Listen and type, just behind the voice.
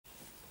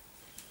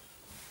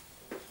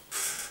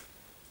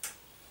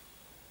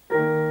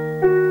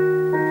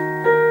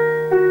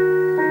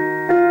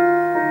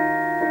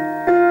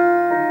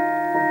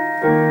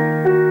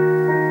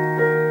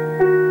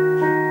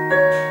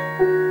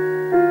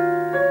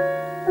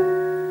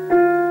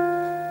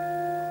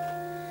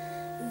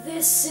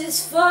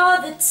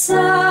the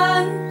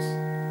times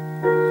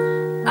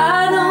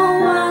I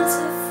don't want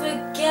to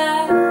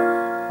forget.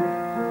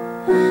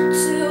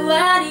 To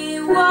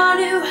anyone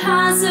who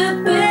has a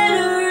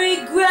bitter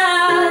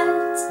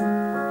regret,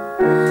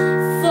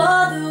 for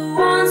the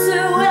ones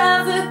who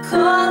ever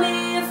call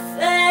me a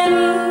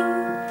fake,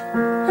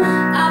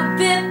 I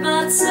bit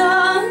my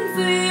tongue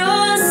for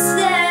your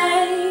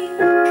sake.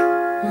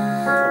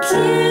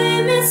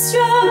 Keep me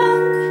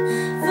strong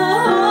for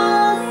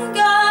holding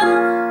on,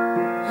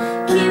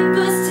 keep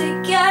us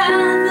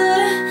together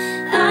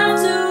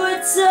after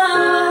we're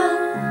done.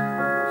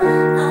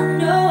 I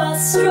know our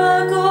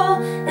struggle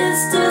is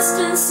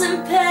distance and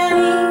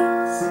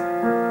pace.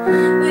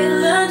 We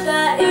learned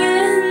that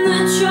in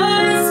the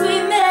choice we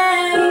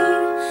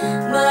made.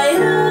 My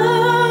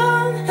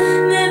home,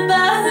 made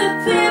by the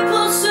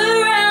people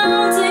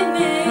surrounding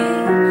me,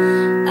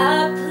 a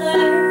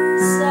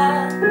place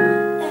and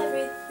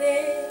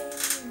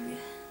everything.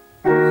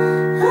 I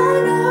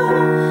know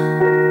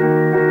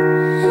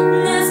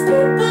there's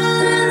people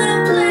in the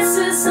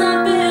places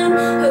I've been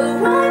who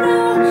I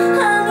know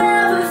I'll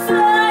never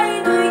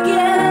find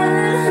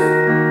again.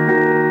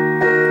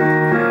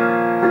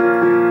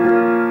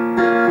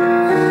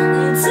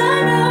 And I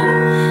know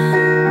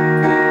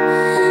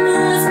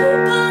there's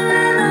people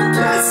in the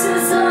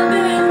places I've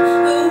been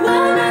who I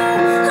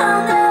know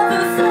I'll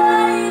never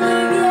find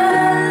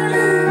again.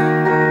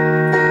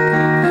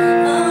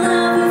 I'll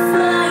never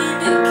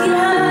find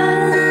again.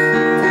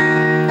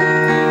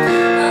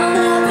 I'll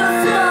never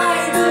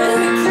find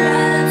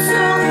again. It's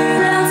only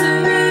down to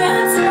me, I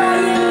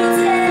die any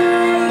day.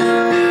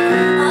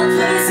 I'll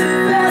place a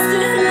rest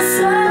in a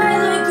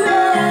silent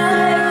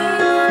grave.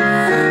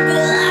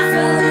 But I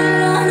felt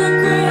it on the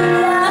grave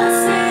I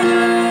see.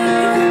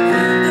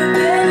 The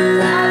bitter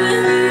love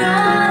and the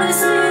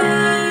honesty.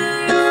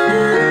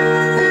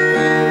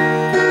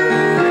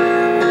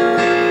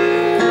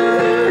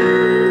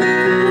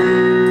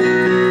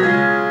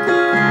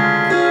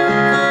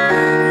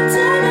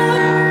 And I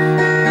know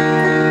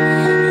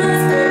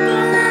there's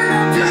people in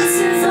the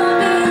places I've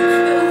been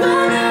who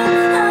I know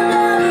I'll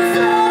never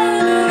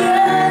find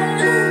again.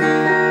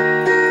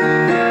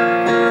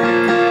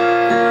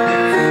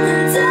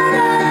 And I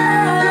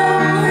know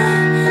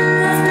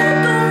there's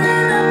people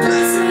in the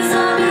places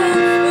I've been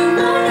who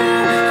I know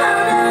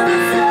I'll never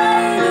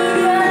find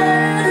again.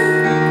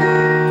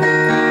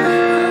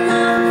 I'll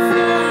never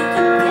find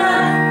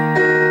again.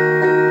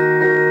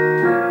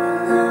 I'll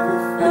never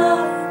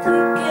find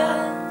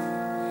again.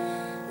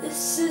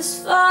 This is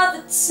for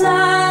the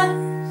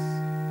times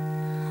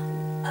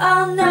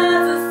I'll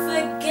never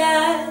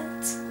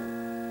forget,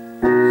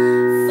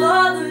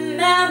 for the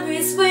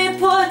memories we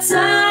pour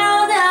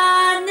down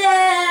our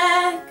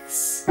necks,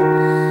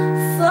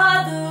 for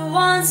the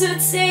ones who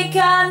take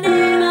our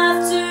name